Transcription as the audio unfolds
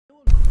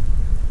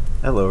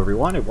Hello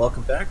everyone and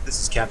welcome back.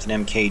 This is Captain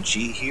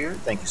MKG here.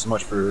 Thank you so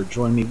much for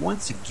joining me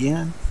once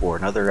again for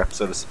another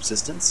episode of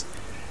Subsistence.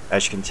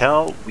 As you can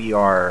tell, we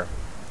are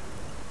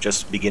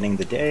just beginning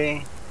the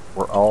day.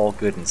 We're all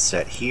good and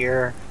set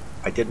here.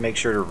 I did make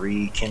sure to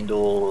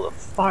rekindle a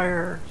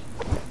fire.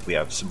 We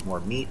have some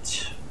more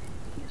meat.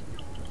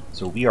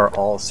 So we are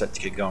all set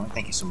to get going.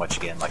 Thank you so much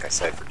again, like I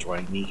said, for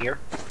joining me here.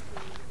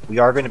 We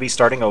are going to be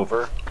starting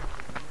over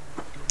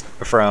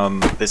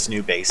from this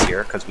new base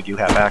here because we do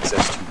have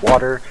access to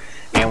water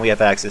and we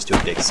have access to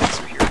a big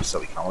sixer here, so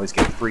we can always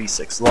get free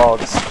 6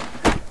 logs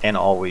and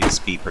always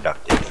be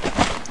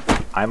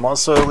productive. I'm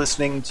also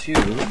listening to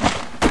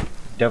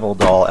Devil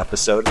Doll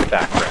episode in the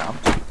background.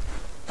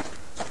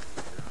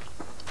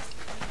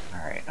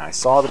 Alright, I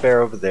saw the bear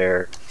over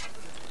there.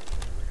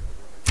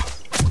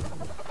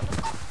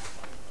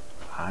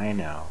 I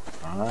know.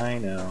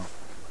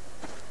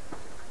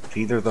 If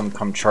either of them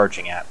come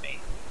charging at me.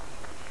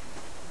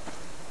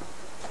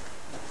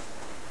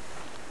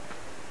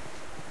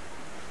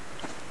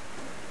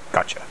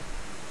 Gotcha.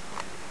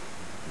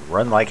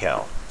 Run like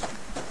hell.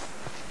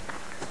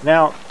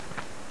 Now,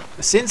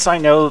 since I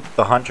know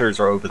the hunters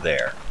are over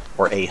there,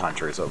 or a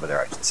hunter is over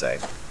there, I should say,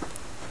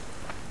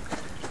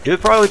 it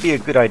would probably be a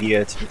good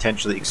idea to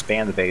potentially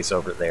expand the base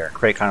over there and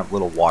create kind of a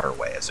little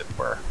waterway, as it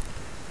were.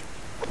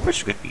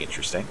 Which could be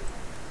interesting.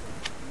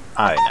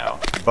 I know,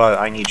 but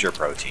I need your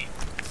protein.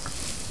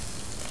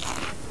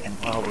 And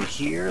while we're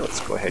here,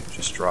 let's go ahead and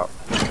just drop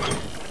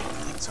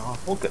things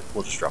off. We'll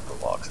just drop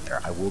the logs in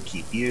there. I will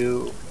keep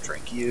you,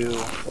 drink you.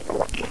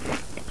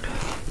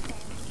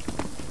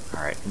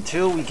 Alright,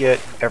 until we get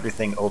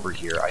everything over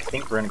here, I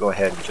think we're going to go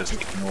ahead and just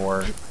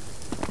ignore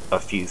a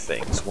few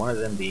things. One of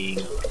them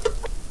being,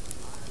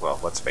 well,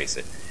 let's face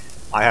it,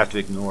 I have to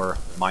ignore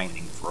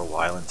mining for a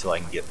while until I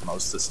can get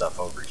most of the stuff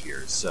over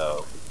here,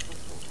 so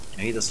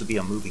maybe this will be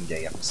a moving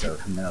day episode,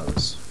 who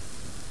knows.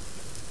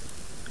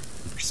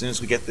 As soon as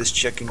we get this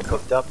chicken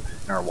cooked up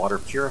and our water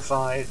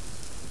purified,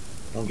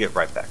 we'll get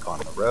right back on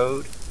the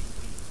road.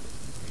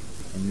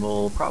 And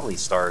we'll probably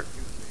start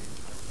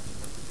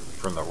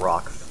from the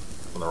rocks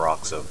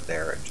over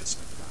there and just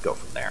go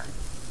from there.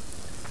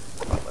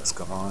 But let's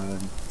go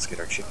on, let's get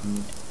our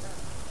chicken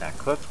that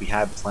cooked. We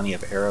have plenty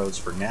of arrows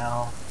for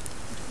now.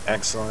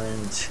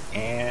 Excellent.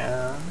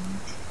 And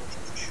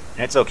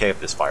it's okay if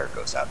this fire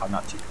goes out. I'm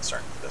not too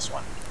concerned with this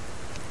one.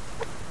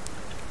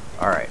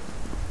 Alright.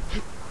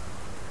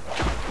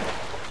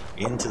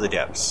 Into the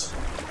depths.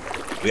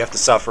 We have to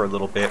suffer a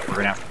little bit. We're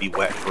going to have to be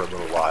wet for a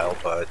little while,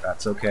 but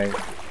that's okay.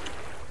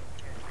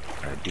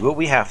 Do what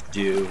we have to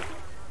do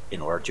in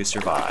order to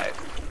survive.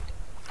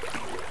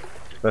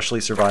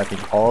 Especially surviving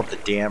all of the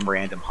damn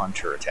random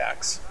hunter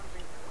attacks.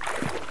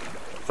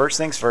 First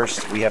things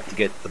first, we have to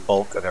get the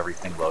bulk of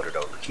everything loaded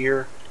over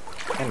here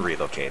and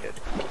relocated.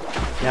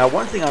 Now,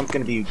 one thing I'm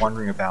going to be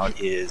wondering about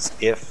is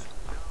if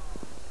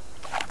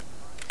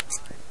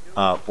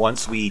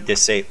once we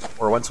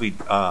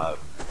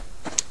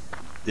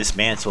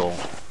dismantle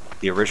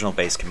the original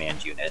base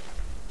command unit,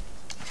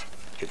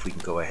 if we can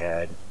go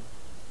ahead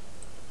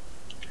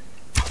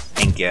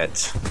and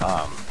get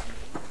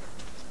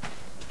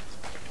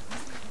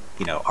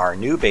you know, our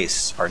new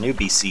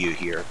BCU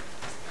here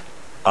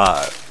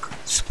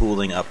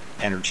spooling up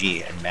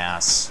energy and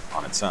mass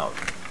on its own.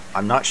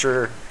 I'm not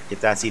sure if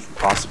that's even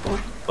possible,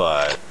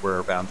 but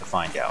we're bound to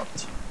find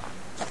out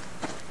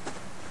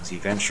as we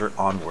venture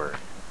onward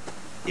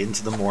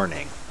into the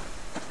morning.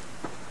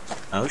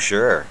 Oh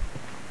sure,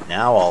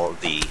 now all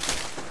of the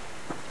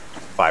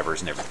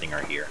fibers and everything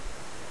are here.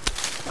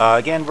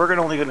 Again, we're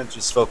only going to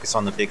just focus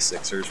on the big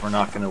sixers. We're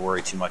not going to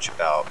worry too much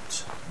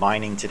about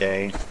mining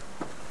today.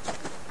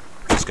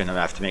 We're just going to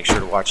have to make sure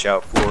to watch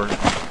out for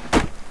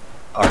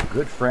our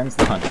good friends,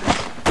 the hunters.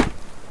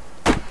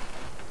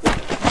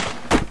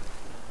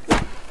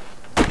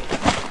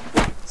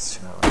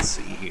 So let's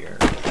see here.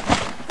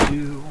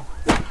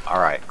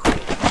 Alright, cool.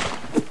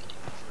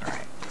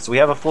 Alright, so we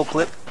have a full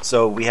clip,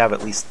 so we have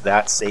at least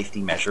that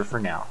safety measure for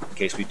now, in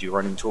case we do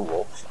run into a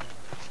wolf,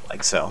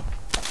 like so.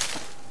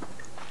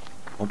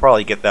 We'll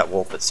probably get that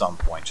wolf at some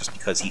point, just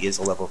because he is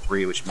a level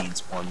 3, which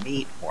means more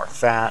meat, more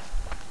fat,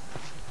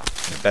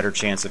 and a better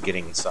chance of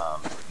getting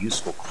some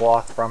useful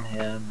cloth from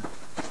him.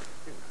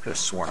 Could have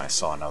sworn I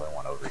saw another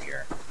one over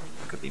here.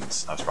 I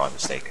was probably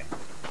mistaken.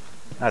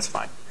 That's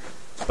fine.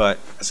 But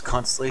as a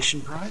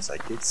constellation prize, I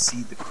did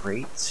see the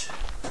crate.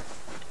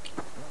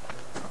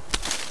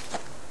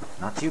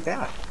 Not too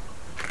bad.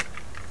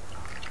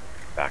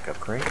 Backup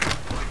crate.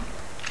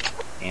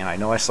 And I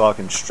know I saw a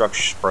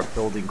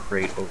building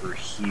crate over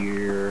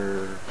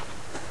here.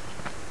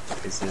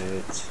 Is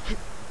it?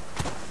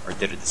 Or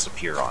did it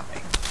disappear on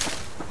me?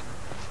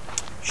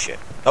 Shit.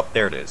 Oh,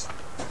 there it is.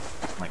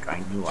 Like,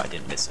 I knew I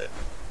didn't miss it.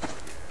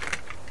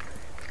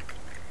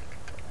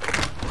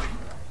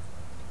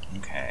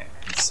 Okay,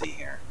 let's see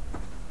here.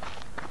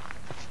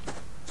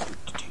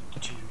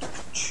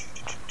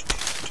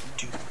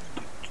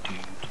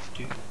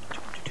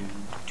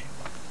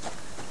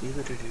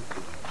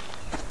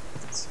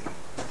 Let's see.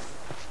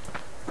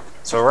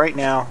 So right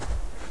now,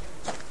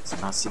 some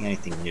not seeing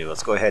anything new.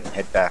 Let's go ahead and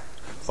head back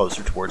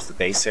closer towards the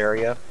base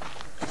area.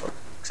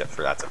 Except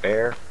for that's a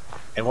bear.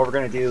 And what we're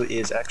going to do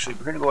is actually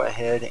we're going to go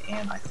ahead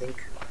and I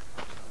think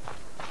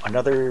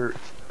another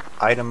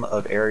item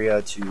of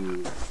area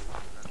to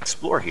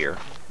explore here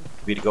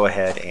would be to go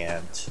ahead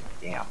and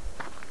damn.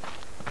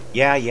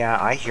 Yeah,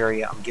 I hear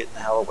you. I'm getting the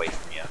hell away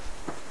from you.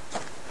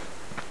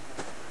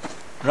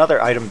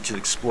 Another item to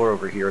explore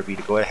over here would be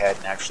to go ahead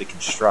and actually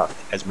construct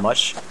as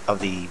much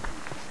of the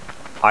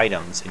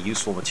items and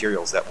useful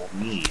materials that we'll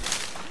need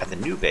at the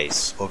new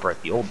base over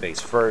at the old base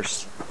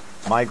first,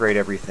 migrate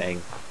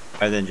everything,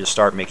 and then just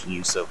start making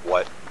use of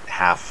what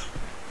half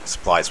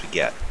supplies we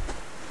get.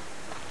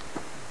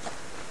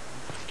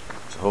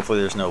 So hopefully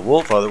there's no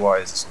wolf,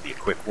 otherwise this will be a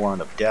quick one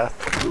of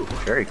death. Ooh,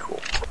 very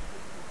cool.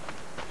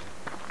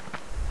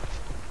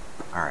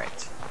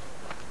 Alright.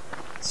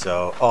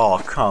 So,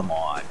 oh, come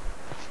on.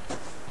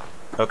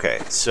 Okay,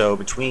 so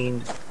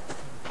between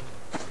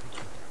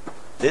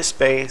this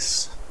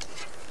base,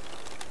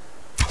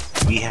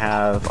 we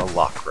have a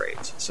lock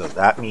crate. So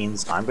that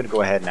means I'm going to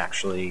go ahead and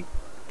actually,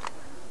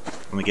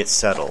 when we get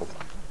settled,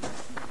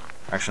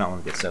 actually not when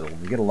we get settled,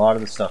 when we get a lot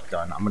of the stuff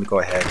done, I'm going to go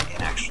ahead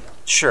and actually,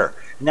 sure,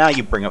 now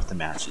you bring up the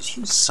matches,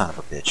 you son of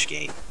a bitch,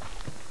 Gate.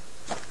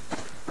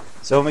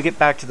 So when we get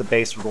back to the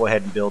base, we'll go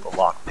ahead and build a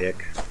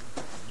lockpick,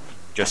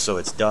 just so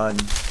it's done,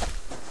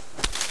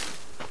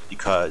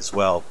 because,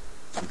 well,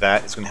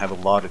 that is going to have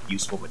a lot of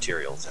useful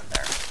materials in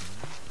there.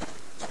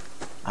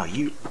 Oh,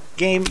 you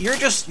game, you're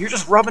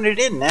just rubbing it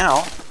in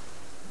now.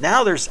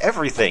 Now there's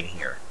everything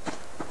here.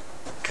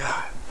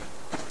 God.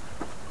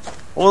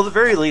 Well, at the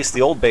very least,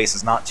 the old base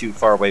is not too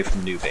far away from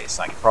the new base.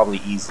 I can probably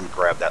easily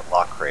grab that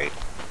lock crate.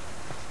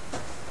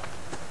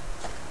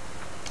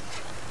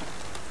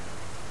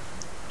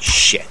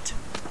 Shit.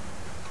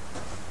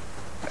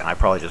 And I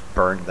probably just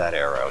burned that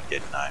arrow,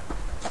 didn't I?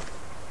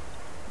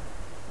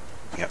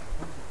 Yep.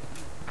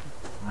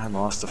 I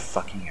lost a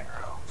fucking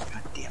arrow.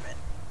 God damn it.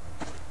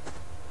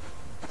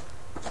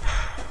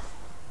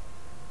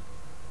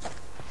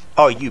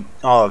 Oh, you...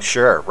 Oh,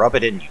 sure. Rub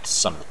it in, you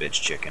son of a bitch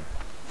chicken.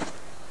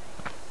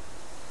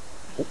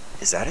 Oh,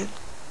 is that it?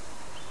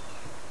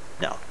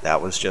 No,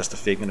 that was just a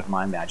figment of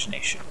my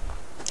imagination.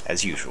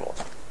 As usual.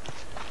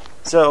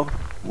 So,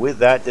 with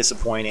that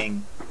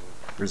disappointing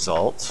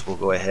result, we'll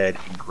go ahead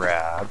and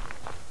grab...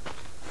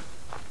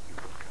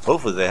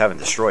 Hopefully they haven't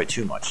destroyed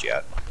too much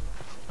yet.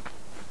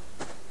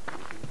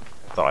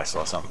 Thought I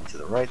saw something to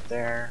the right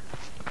there.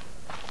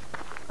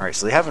 Alright,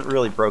 so they haven't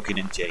really broken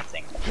into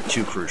anything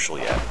too crucial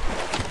yet.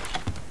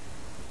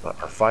 But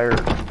our fire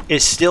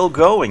is still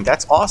going.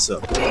 That's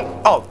awesome.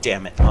 Oh,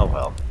 damn it. Oh,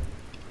 well.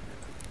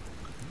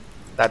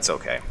 That's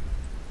okay.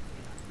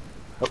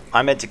 Oh,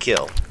 I meant to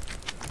kill.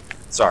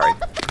 Sorry.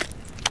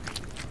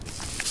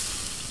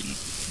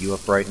 You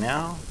up right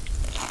now?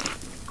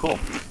 Cool.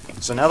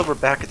 So now that we're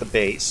back at the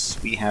base,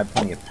 we have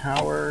plenty of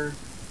power.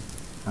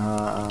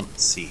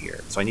 Let's see here.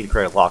 So I need to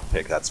create a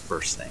lockpick. That's the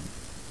first thing.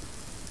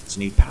 So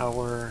I need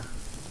power.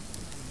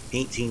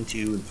 18,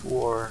 2, and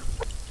 4.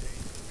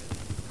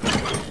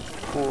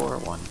 4,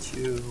 1,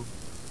 2.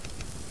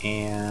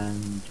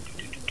 And...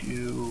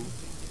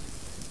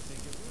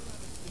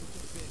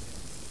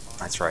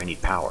 That's right, I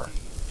need power.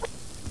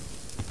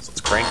 So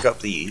let's crank up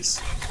these.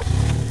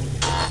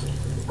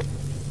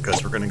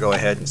 Because we're going to go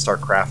ahead and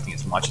start crafting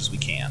as much as we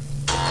can.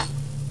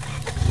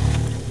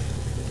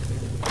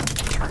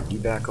 Turn you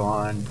back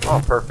on.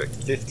 Oh, perfect.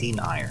 15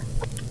 iron.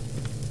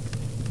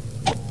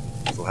 So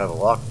we'll have a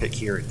lockpick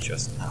here in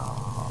just...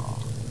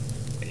 Oh,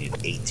 I need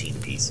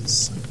 18 pieces.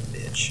 Son of a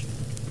bitch.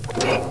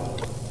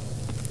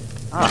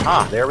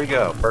 Aha, there we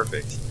go.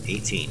 Perfect.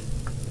 18.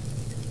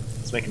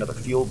 Let's make another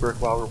fuel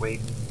brick while we're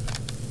waiting.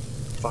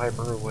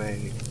 Fiber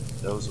away.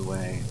 Those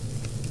away.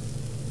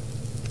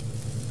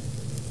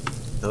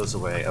 Those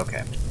away.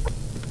 Okay.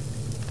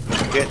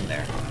 We're getting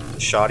there. The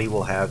shoddy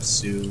will have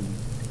soon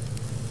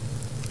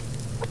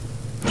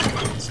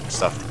some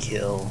stuff to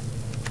kill.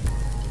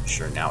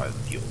 Sure, now I have a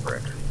fuel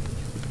brick.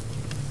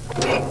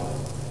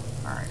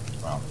 Alright,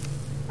 well.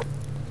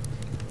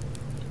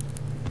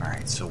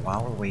 Alright, so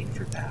while we're waiting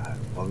for that,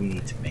 what we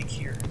need to make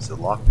here. So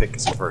lockpick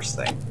is the first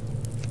thing.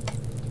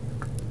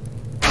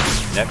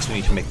 Next we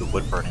need to make the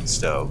wood burning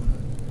stove.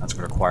 That's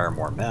going to require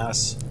more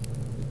mass.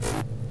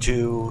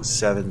 2,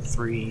 7,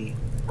 3.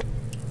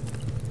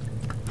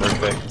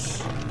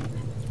 Perfect.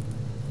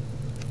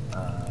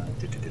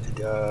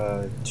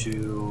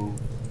 2,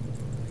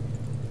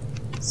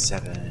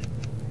 7,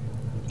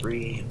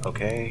 3.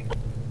 Okay.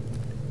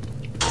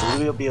 So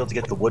we'll be able to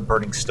get the wood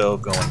burning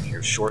stove going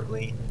here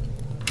shortly.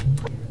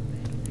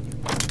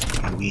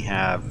 And we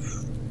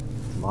have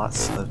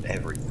lots of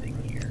everything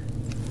here.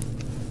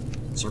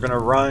 So we're going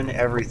to run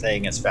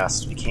everything as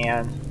fast as we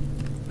can.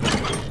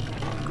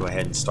 Go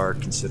ahead and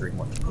start considering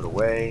what to put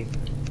away,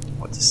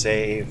 what to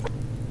save.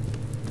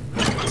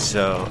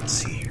 So, let's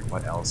see here.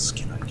 What else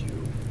can I do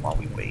while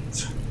we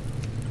wait?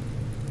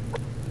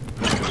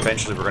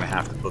 Eventually we're going to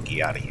have to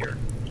boogie out of here.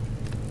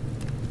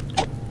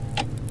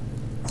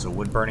 So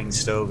wood burning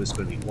stove is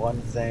going to be one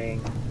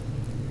thing.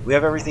 We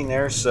have everything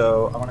there,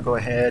 so I'm going to go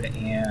ahead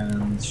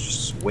and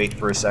just wait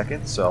for a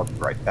second, so I'll be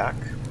right back.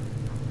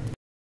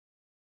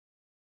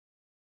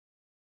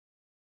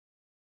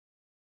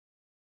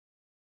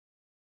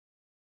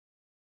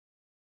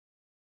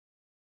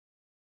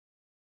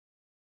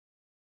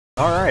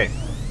 Alright,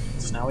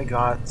 so now we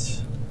got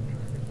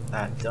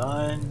that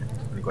done.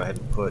 I'm going to go ahead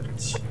and put,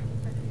 let's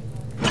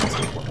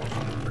make one more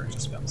fever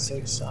just to be on the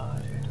safe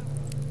side.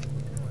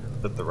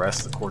 Put the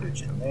rest of the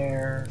cordage in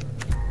there.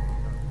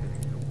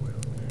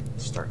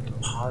 Start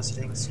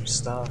depositing some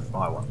stuff. Oh,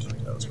 I want to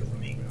keep those with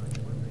me.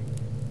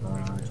 How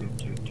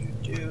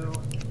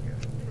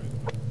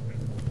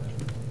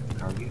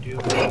are you doing? You're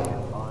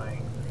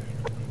fine.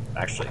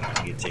 Actually,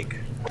 I need to take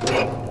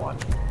one.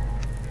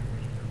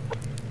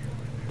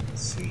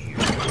 Let's see here.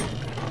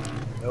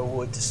 No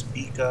wood to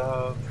speak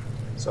of.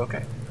 It's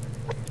okay.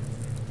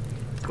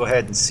 Let's go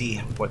ahead and see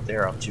what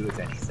they're up to, if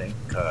anything,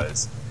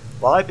 because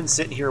while I've been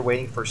sitting here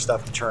waiting for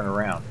stuff to turn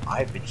around,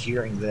 I've been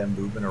hearing them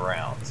moving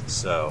around,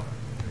 so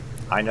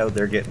I know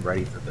they're getting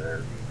ready for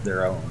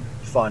their own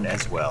fun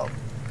as well.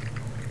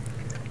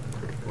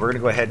 We're going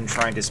to go ahead and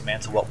try and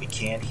dismantle what we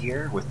can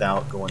here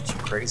without going too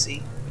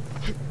crazy.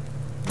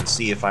 We'll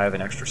see if I have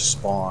an extra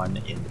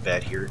spawn in the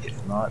bed here.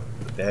 If not,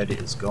 the bed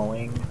is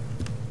going...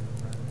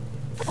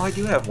 Oh, I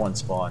do have one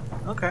spawn.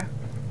 Okay.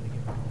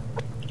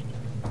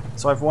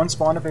 So I have one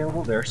spawn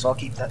available there, so I'll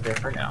keep that there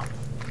for now.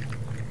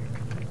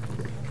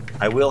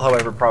 I will,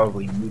 however,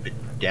 probably move it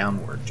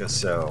downward, just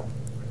so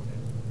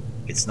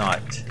it's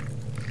not...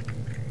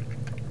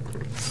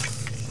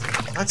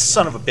 That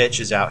son of a bitch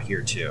is out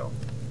here, too.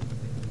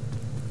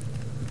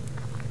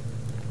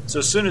 So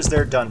as soon as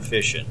they're done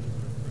fishing...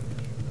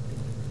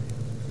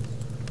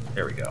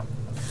 There we go.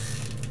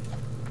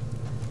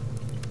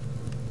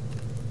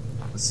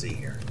 Let's see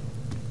here.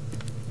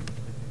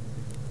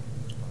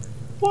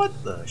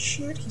 What the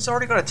shit? He's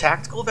already got a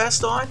tactical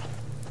vest on?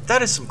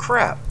 That is some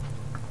crap.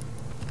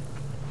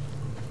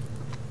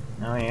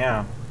 Oh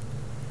yeah.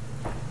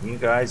 You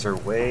guys are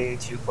way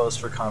too close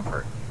for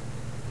comfort.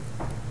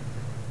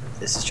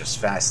 This is just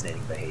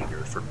fascinating behavior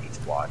for me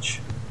to watch.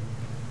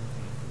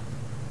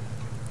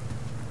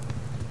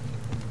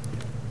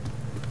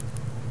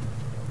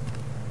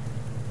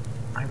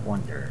 I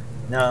wonder...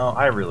 No,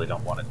 I really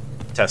don't want to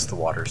test the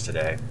waters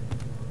today.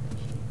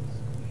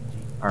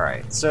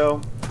 Alright,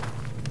 so...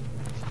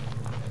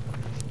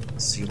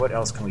 Let's see, what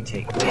else can we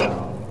take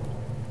down?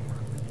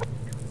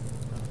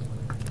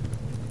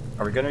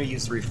 Are we going to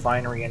use the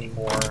refinery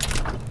anymore?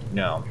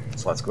 No.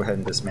 So let's go ahead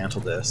and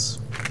dismantle this.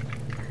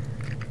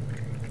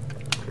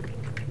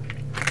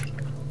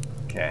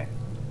 Okay.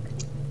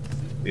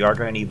 We are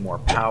going to need more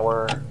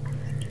power.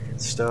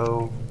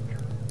 Stove.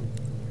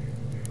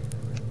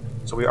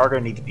 So we are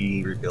going to need to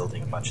be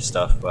rebuilding a bunch of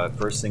stuff, but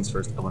first things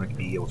first, I want to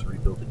be able to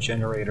rebuild the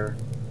generator.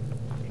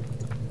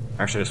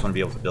 Actually, I just want to be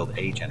able to build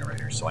a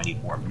generator, so I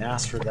need more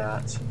mass for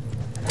that.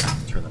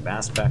 Turn the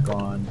mass back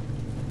on.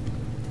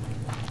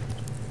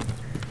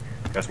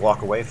 You guys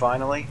walk away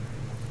finally?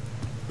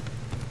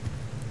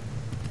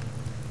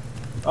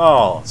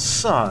 Oh,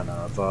 son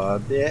of a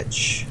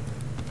bitch.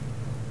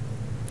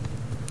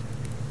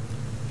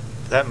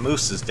 That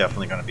moose is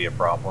definitely going to be a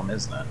problem,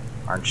 isn't it?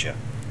 Aren't you?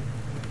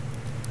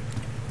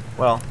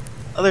 Well,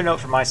 other note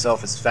for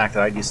myself is the fact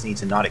that I just need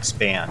to not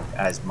expand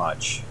as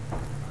much.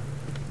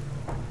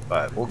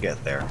 But we'll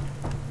get there.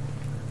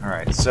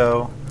 Alright,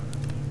 so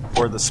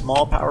for the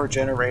small power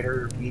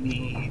generator, we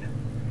need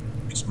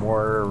just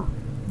more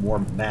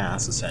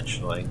mass,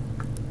 essentially.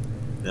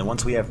 And then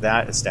once we have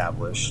that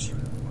established,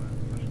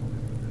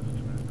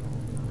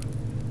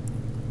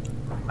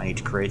 I need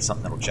to create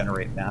something that will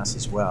generate mass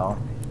as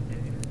well.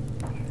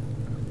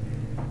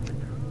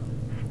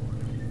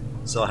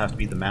 So I'll have to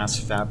be the mass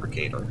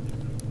fabricator.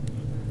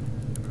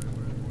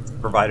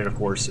 Provided, of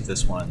course, if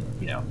this one,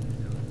 you know.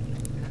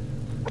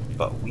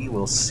 But we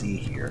will see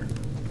here.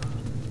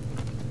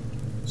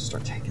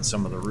 Start taking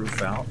some of the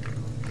roof out.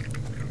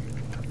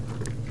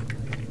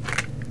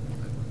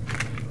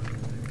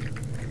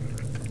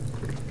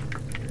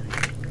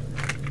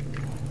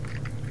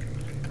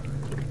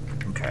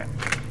 Okay.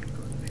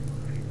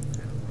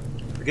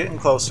 We're getting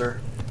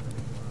closer.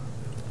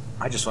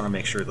 I just want to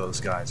make sure those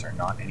guys are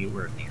not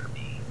anywhere near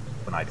me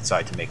when I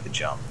decide to make the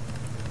jump.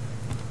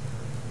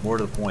 More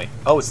to the point.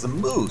 Oh, it's the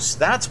moose!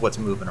 That's what's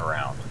moving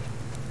around.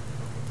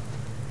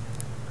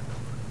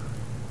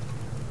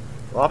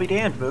 Well, I'll be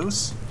damned,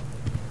 moose.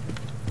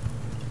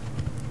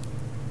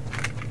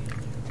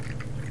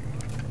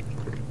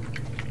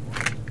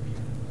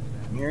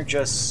 You're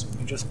just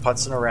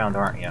putzing around,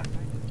 aren't you?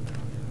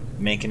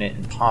 Making it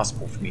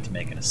impossible for me to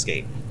make an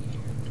escape.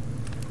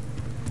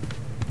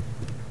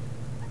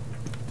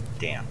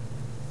 Damn.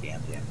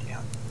 Damn.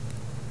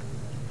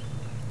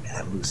 Man,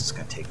 that moose is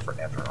gonna take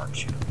forever,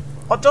 aren't you?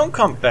 Oh, don't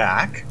come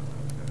back!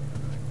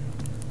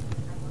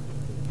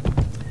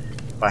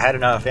 If I had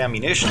enough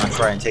ammunition, I'd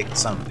try and take the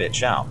son of a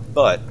bitch out.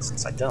 But,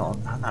 since I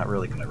don't, I'm not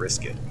really gonna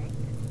risk it.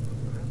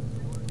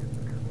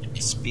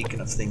 Speaking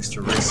of things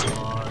to risk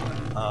on...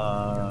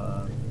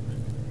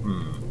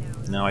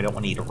 No, I don't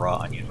want to eat a raw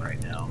onion right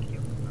now.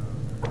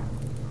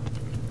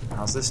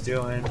 How's this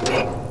doing?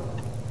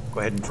 Go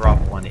ahead and drop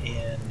one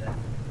in.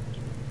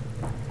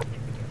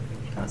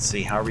 Let's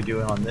see, how are we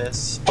doing on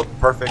this? Oh,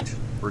 perfect.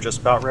 We're just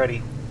about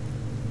ready.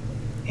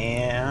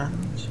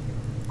 And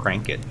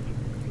crank it.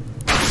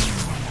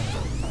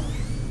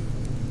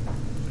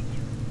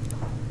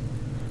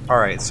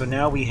 Alright, so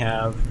now we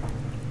have...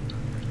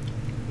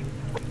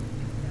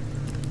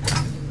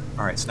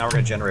 Alright, so now we're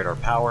going to generate our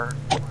power.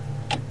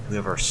 We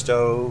have our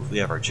stove, we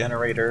have our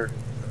generator.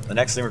 The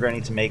next thing we're going to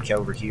need to make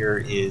over here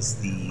is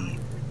the...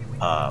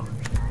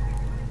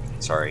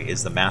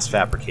 is the mass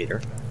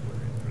fabricator.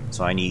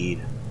 So I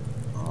need...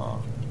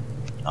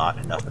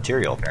 not enough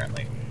material,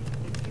 apparently.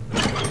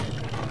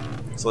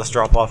 So let's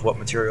drop off what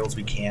materials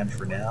we can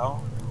for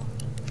now.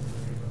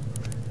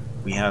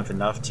 We have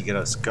enough to get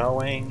us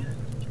going.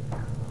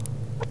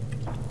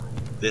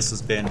 This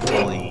has been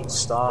fully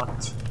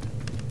stocked.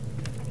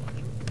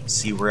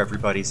 See where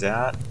everybody's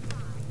at.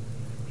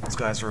 These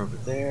guys are over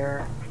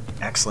there.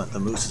 Excellent, the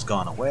moose has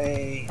gone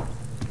away.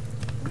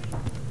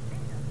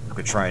 I'm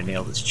gonna try and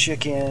nail this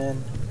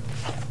chicken.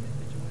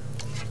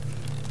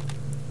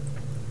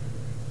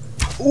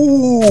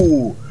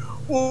 Ooh!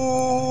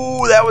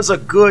 Ooh, that was a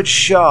good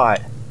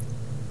shot.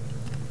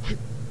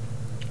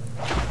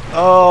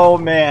 Oh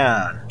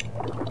man.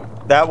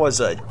 That was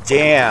a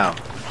damn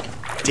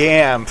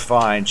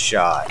fine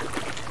shot.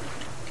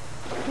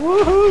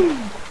 Woohoo!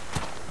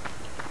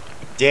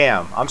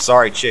 Damn, I'm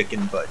sorry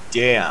chicken, but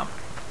damn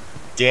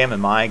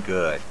am I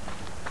good.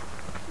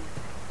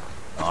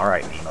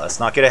 Alright, Nina, let's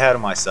not get ahead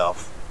of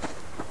myself.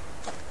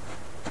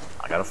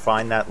 I gotta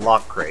find that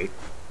lock crate,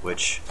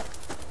 which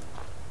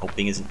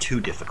hoping isn't too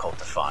difficult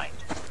to find,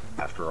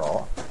 after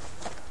all.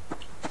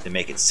 To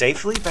make it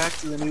safely back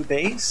to the new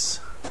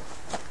base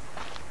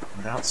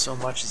without so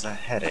much as a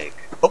headache.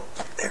 Oh,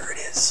 there it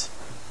is.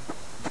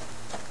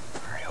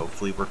 Alright,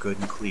 hopefully we're good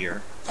and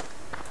clear.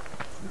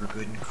 We're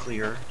good and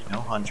clear.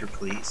 No hunter,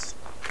 please.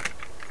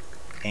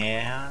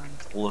 And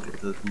we'll look at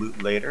the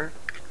loot later.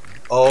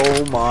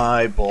 Oh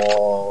my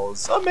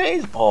balls.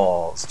 Amaze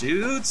balls,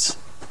 dudes.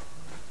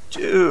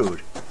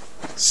 Dude.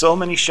 So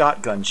many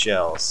shotgun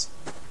shells.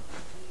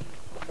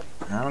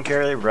 I don't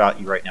care about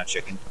you right now,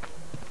 chicken.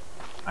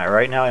 Alright,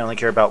 right now I only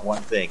care about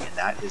one thing, and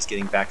that is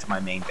getting back to my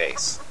main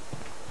base.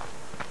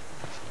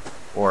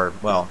 Or,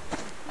 well,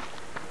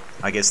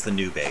 I guess the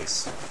new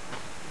base.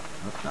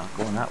 Nope, not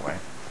going that way.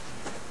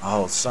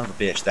 Oh, son of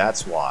a bitch,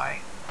 that's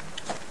why.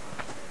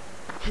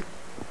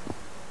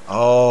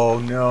 Oh,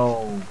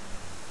 no.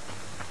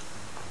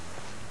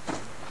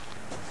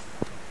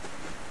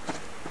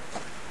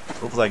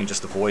 Hopefully I can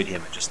just avoid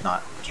him and just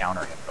not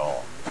counter him at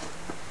all.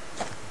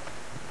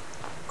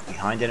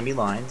 Behind enemy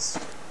lines.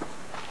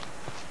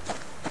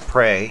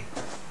 Pray.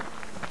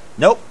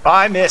 Nope,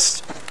 I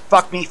missed.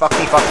 Fuck me, fuck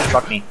me, fuck me,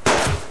 fuck me.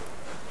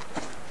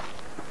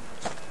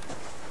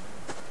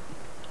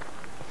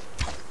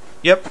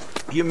 Yep,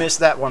 you missed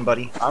that one,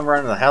 buddy. I'm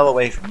running the hell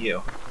away from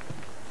you.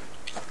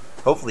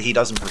 Hopefully he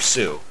doesn't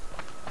pursue.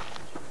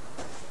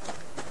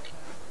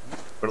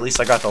 But at least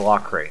I got the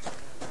lock crate.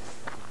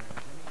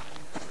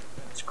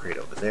 There's a crate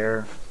over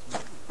there.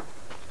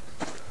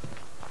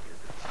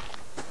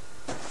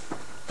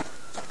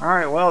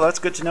 Alright, well, that's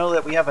good to know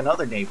that we have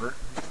another neighbor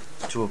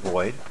to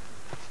avoid,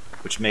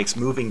 which makes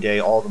moving day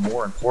all the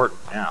more important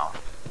now.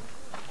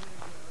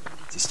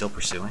 Is he still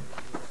pursuing?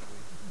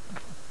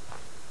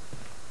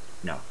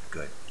 No,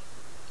 good.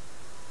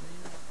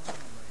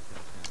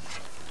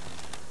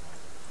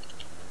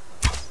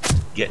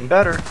 Getting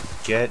better.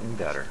 Getting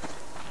better.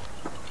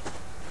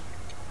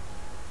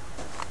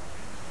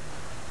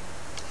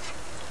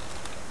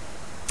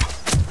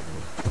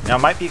 Now,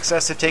 it might be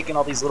excessive taking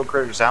all these little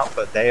critters out,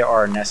 but they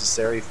are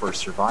necessary for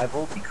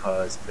survival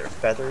because of their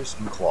feathers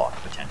and claw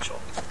potential.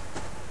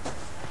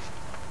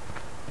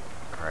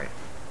 Alright.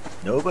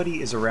 Nobody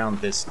is around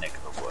this neck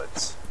of the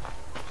woods.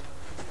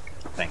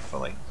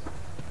 Thankfully.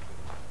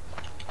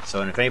 So,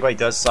 and if anybody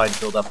does decide to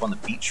build up on the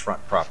beachfront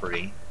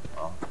property,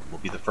 well, we'll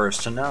be the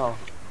first to know.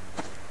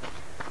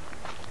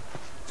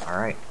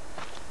 Alright.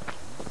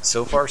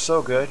 So far,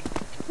 so good.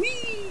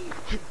 Whee!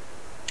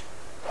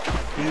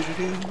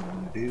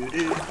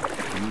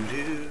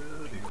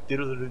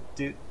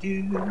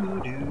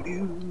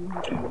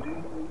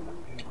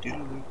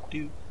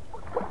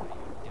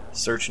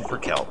 Searching for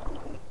kelp.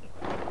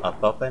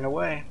 Up, up, and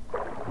away.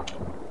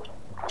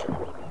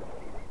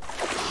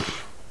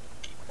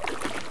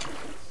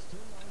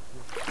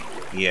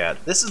 Yeah,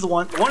 this is the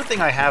one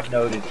thing I have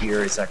noted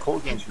here is that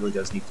Cold Games really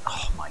does need...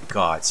 Oh my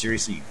god,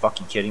 seriously, you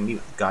fucking kidding me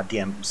with the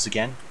goddamn moose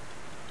again?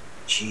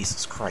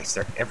 Jesus Christ,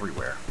 they're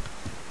everywhere.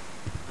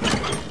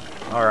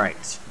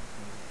 Alright.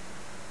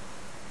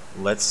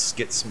 Let's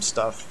get some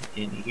stuff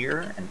in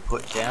here and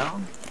put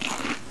down.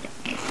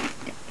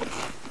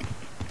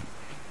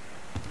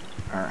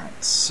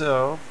 Alright,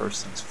 so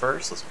first things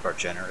first, let's put our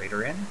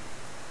generator in.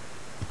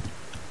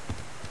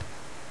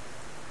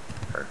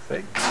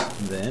 Perfect.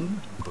 And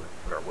then we'll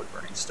put our wood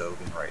burning stove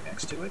in right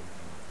next to it.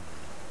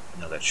 I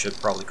know that should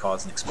probably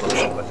cause an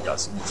explosion, but it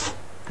doesn't.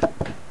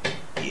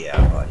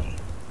 Yeah, buddy.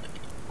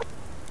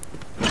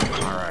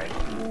 Alright.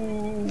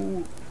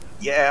 Ooh,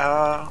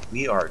 yeah,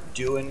 we are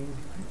doing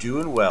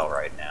well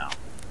right now.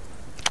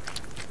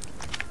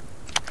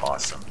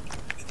 Awesome.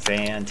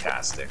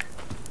 Fantastic.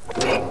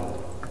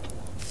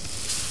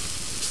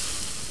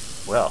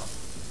 Well,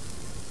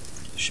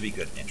 this should be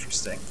good and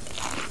interesting.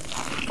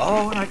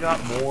 Oh, and I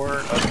got more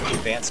of the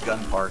advanced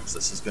gun parts.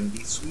 This is going to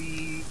be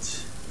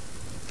sweet.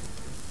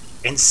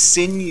 And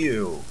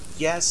sinew.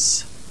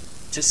 Yes,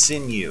 to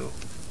sinew.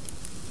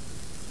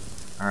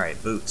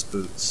 Alright,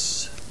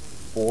 boots.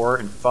 4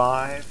 and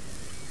 5.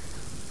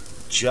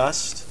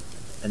 Just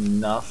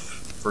enough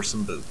for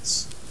some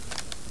boots.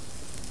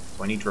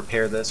 Do I need to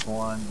repair this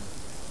one?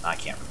 I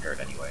can't repair it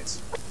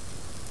anyways.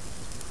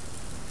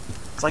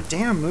 It's like,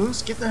 damn,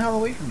 Moose, get the hell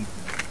away from me.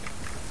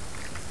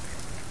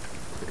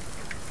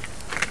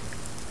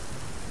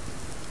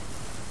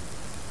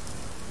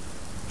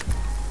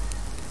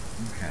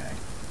 Okay.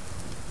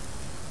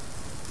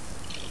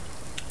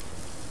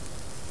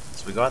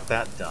 So we got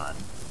that done.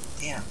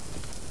 Damn.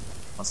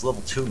 That's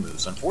level 2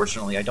 moves.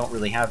 Unfortunately, I don't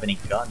really have any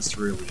guns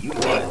to really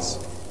utilize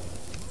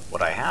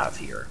what I have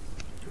here.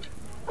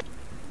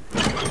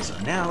 So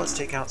now let's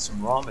take out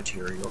some raw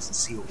materials and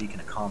see what we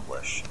can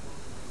accomplish.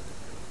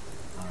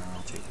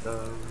 I'll take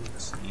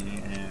those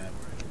and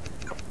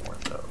a couple more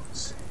of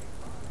those.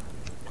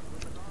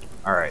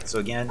 Alright, so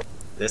again,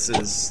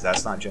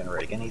 that's not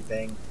generating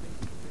anything.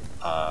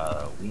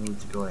 We need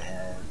to go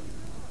ahead.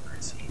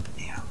 Let's see.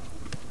 Damn.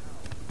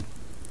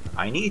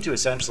 I need to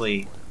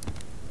essentially,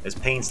 as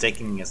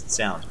painstaking as it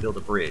sounds, build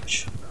a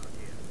bridge.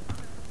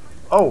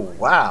 Oh,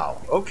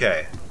 wow.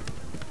 Okay.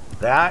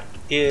 That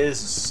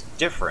is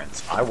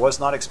different. I was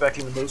not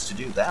expecting the moose to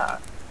do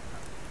that.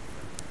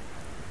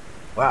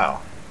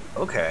 Wow.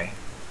 Okay.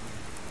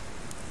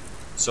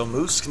 So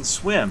moose can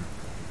swim.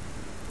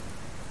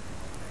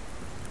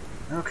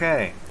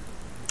 Okay.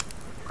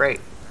 Great.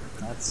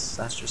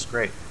 That's just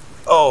great.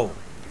 Oh!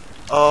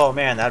 Oh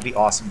man, that'd be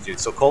awesome, dude.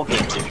 So Cold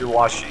Games, if you're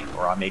watching,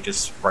 or I may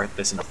just write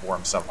this in a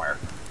forum somewhere,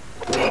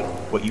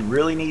 what you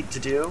really need to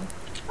do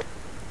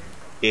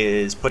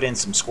is put in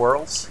some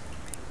squirrels,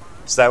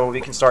 so that way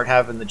we can start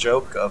having the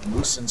joke of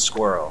moose and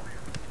squirrel.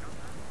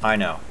 I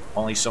know,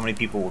 only so many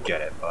people will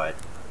get it, but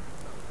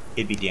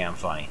it'd be damn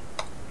funny.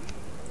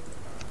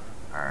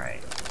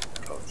 Alright,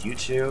 go with you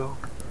two,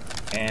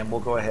 and we'll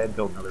go ahead and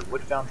build another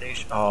wood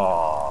foundation.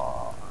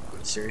 Oh,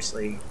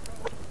 seriously?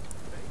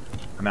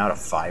 I'm out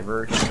of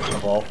fibers,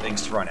 of all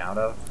things to run out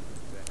of.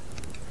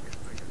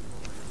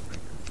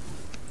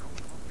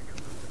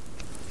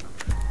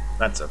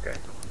 That's okay.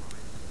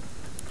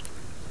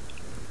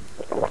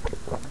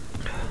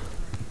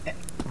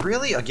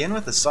 Really? Again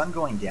with the sun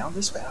going down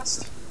this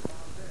fast?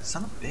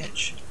 Son of a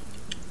bitch.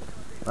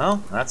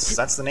 Well,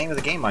 that's the name of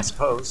the game, I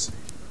suppose.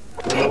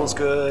 Fuel's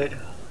good.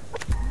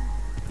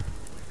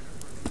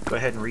 Go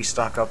ahead and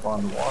restock up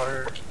on the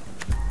water.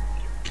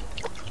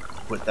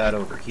 Put that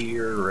over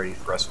here, ready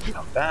for us when we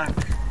come back.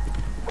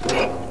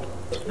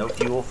 No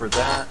fuel for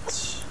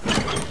that.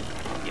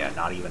 Yeah,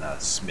 not even a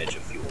smidge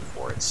of fuel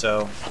for it.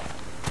 So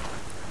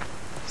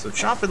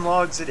chopping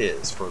logs it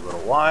is for a little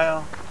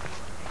while,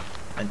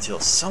 until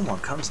someone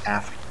comes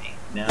after me.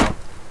 Now,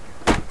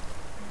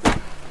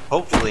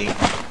 hopefully,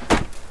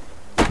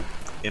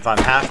 if I'm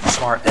half the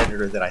smart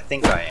editor that I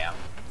think I am,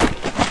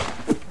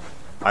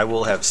 I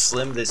will have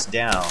slimmed this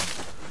down,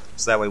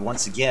 so that way,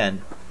 once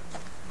again,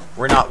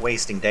 we're not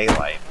wasting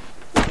daylight,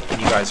 and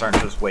you guys aren't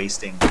just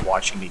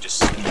watching me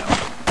just,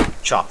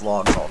 chop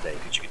logs all day,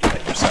 because you can do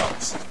that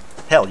yourselves.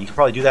 Hell, you could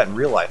probably do that in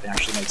real life and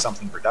actually make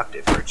something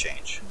productive for a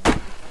change.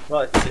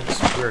 But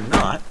since we're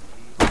not,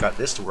 we've got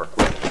this to work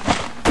with.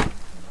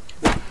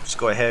 Just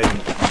go ahead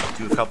and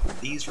do a couple of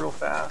these real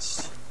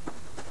fast.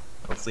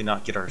 Hopefully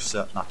not get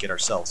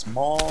ourselves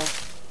mauled.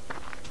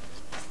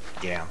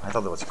 Damn, I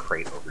thought there was a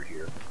crate over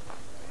here.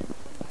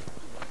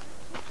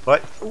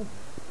 But, ooh,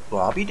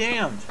 well, I'll be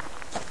damned.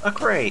 A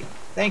crate.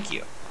 Thank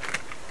you.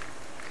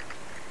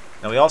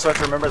 Now we also have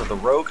to remember that the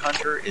rogue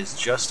hunter is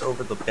just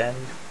over the bend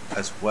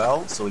as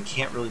well, so we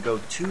can't really go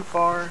too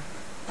far,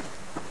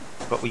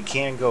 but we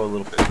can go a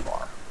little bit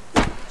far.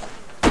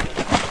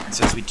 And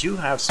since we do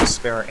have some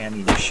spare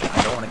ammunition,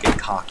 I don't want to get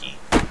cocky.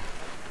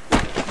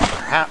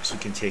 Perhaps we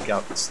can take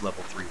out this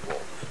level 3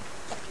 wolf.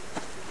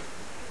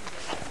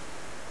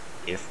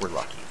 If we're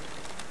lucky.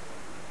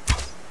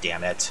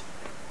 Damn it.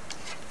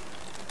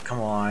 Come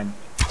on.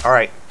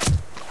 Alright.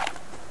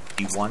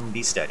 Be one,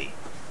 be steady.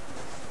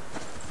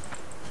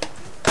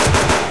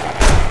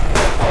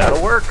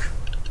 That'll work.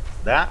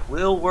 That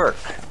will work.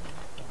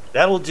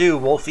 That'll do,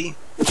 Wolfie.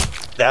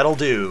 That'll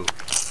do.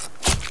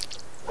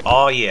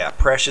 Oh yeah,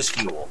 precious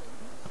fuel.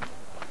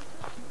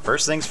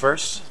 First things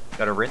first,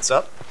 gotta rinse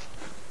up.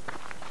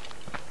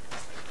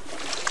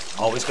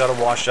 Always gotta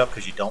wash up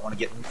because you don't want to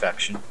get an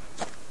infection.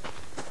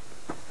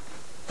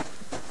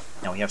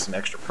 Now we have some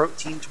extra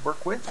protein to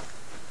work with.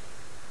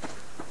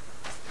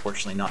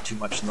 Fortunately not too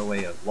much in the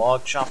way of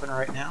log chopping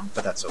right now,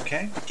 but that's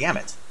okay. Damn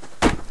it.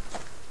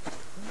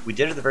 We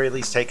did at the very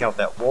least take out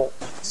that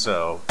wolf,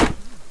 so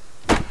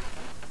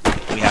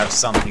we have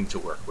something to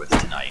work with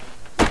tonight.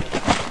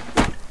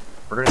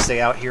 We're going to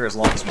stay out here as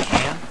long as we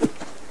can,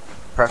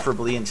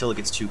 preferably until it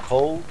gets too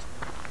cold.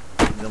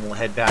 And then we'll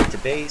head back to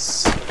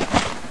base,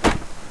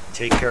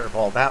 take care of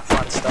all that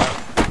fun stuff.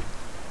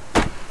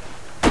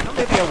 Well,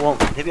 maybe I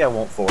won't. Maybe I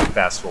won't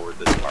fast forward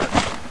this part.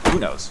 Who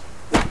knows?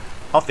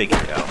 I'll figure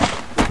it out.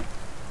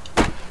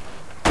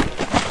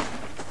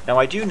 Now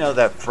I do know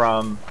that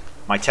from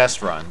my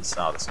test runs.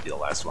 Oh, this will be the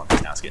last one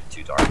because now it's getting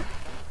too dark.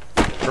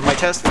 For my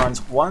test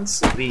runs,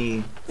 once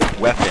the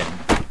weapon,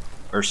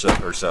 or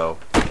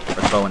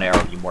the bow and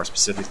arrow, more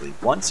specifically,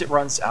 once it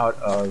runs out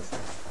of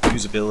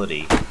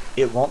usability,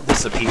 it won't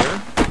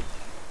disappear,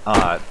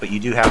 but you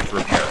do have to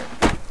repair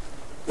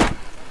it.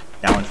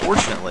 Now,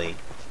 unfortunately,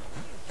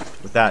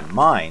 with that in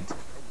mind,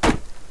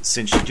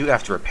 since you do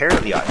have to repair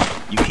the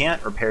item, you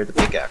can't repair the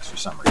pickaxe for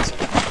some reason.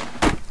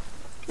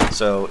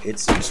 So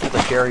it's useful to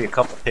carry a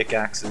couple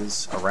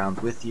pickaxes around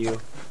with you,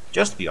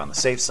 just to be on the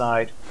safe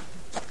side,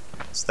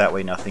 so that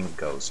way nothing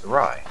goes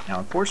awry. Now,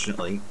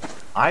 unfortunately,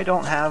 I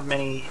don't have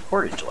many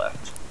cordage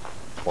left.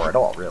 Or at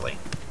all, really.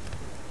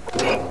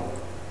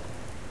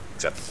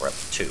 Except for up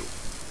to 2.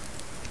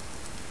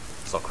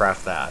 So I'll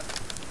craft that.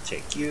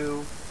 Take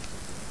you.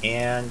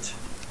 And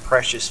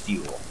precious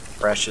fuel.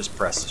 Precious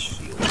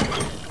fuel.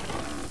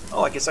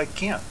 Oh, I guess I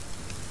can't.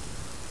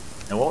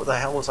 Now what the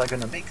hell was I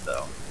going to make,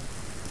 though?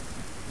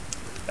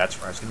 That's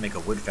where I was going to make a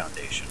wood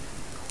foundation.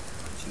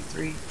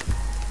 1, 2,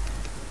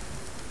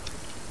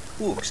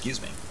 3. Ooh,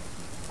 excuse me.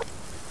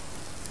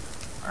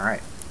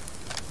 Alright.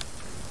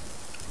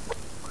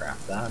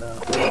 Craft that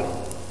up.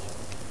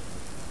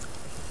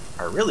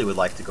 I really would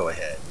like to go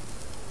ahead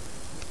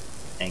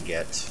and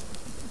get...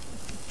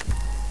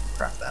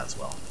 craft that as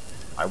well.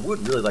 I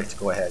would really like to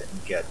go ahead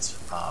and get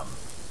some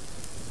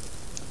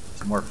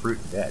more fruit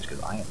and veg,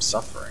 because I am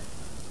suffering.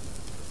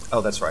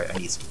 Oh, that's right, I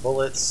need some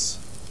bullets.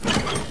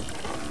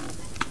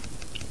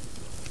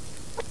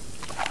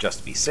 Just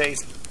to be safe.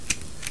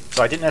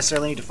 So I didn't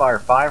necessarily need to fire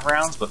 5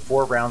 rounds, but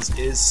 4 rounds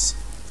is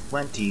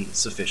plenty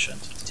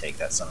sufficient to take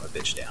that son of a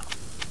bitch down.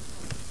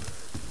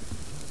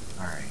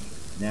 Alright,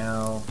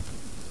 now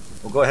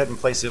we'll go ahead and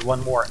place it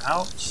one more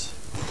out,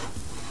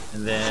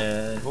 and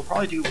then we'll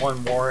probably do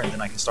one more, and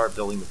then I can start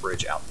building the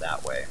bridge out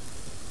that way.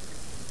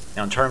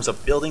 Now in terms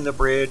of building the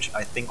bridge,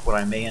 I think what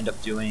I may end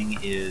up doing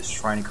is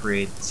trying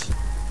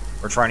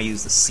to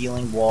use the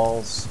ceiling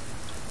walls,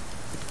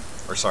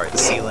 or sorry, the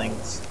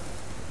ceilings,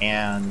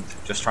 and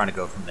just trying to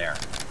go from there.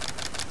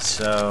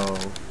 So,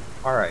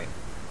 alright,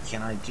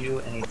 can I do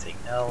anything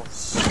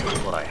else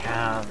with what I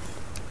have?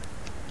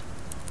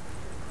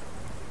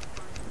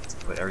 Let's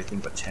put everything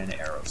but 10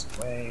 arrows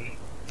away.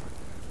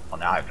 Well,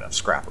 now I have enough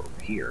scrap over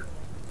here.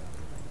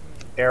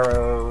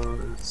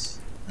 Arrows.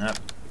 Nope.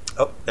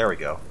 Oh, there we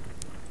go.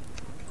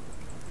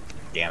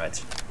 Damn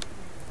it.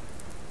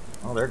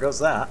 Well, there goes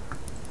that.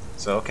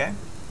 So, okay.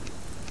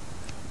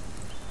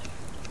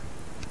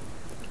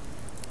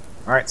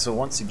 Alright, so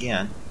once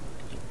again,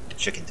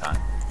 chicken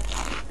time.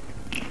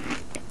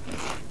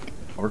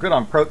 We're good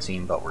on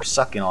protein, but we're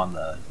sucking on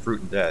the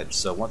fruit and veg.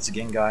 So once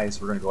again, guys,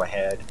 we're going to go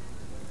ahead.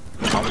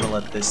 I'm going to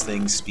let this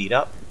thing speed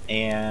up,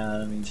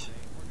 and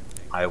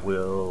I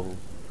will...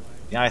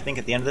 yeah, I think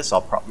at the end of this,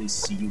 I'll probably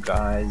see you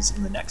guys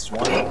in the next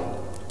one,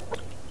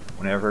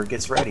 whenever it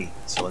gets ready.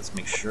 So let's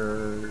make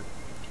sure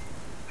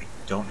I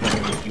don't have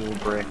any fuel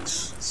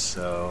bricks,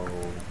 so...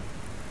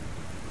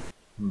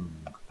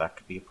 that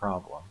could be a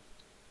problem.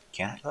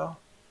 Can't it, though?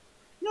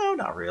 No,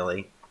 not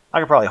really. I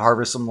could probably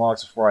harvest some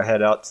logs before I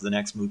head out to the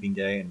next moving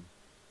day and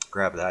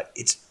grab that.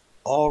 It's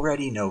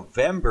already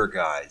November,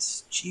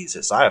 guys.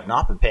 Jesus, I have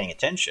not been paying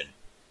attention.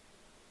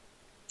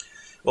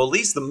 Well, at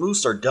least the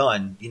moose are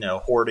done, you know,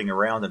 hoarding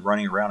around and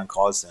running around and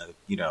causing,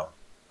 you know,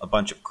 a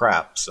bunch of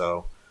crap.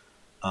 So,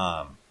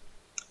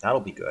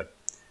 that'll be good.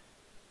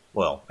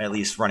 Well, at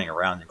least running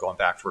around and going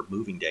back for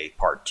moving day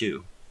part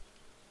 2.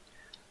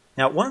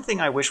 Now, one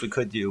thing I wish we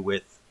could do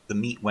with the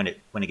meat when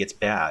it gets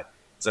bad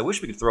is I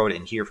wish we could throw it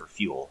in here for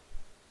fuel.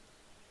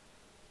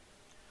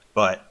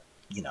 But,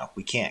 you know,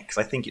 we can't, because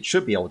I think it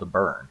should be able to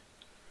burn.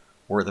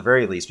 Or at the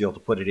very least, be able to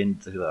put it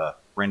into the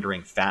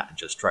rendering fat and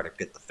just try to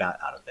get the fat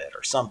out of it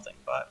or something.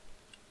 But,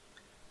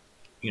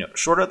 you know,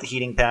 short out the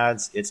heating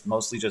pads, it's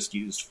mostly just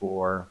used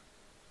for,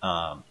 you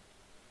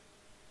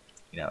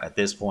know, at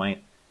this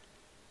point,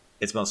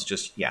 it's mostly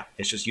just, yeah,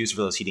 it's just used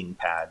for those heating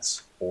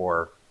pads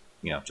or,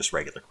 you know, just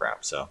regular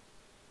crap. So, all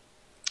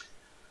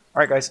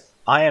right, guys,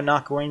 I am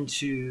not going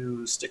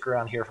to stick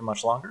around here for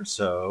much longer,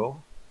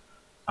 so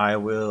I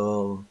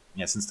will,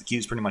 yeah, since the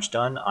cube's pretty much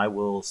done, I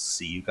will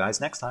see you guys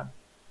next time.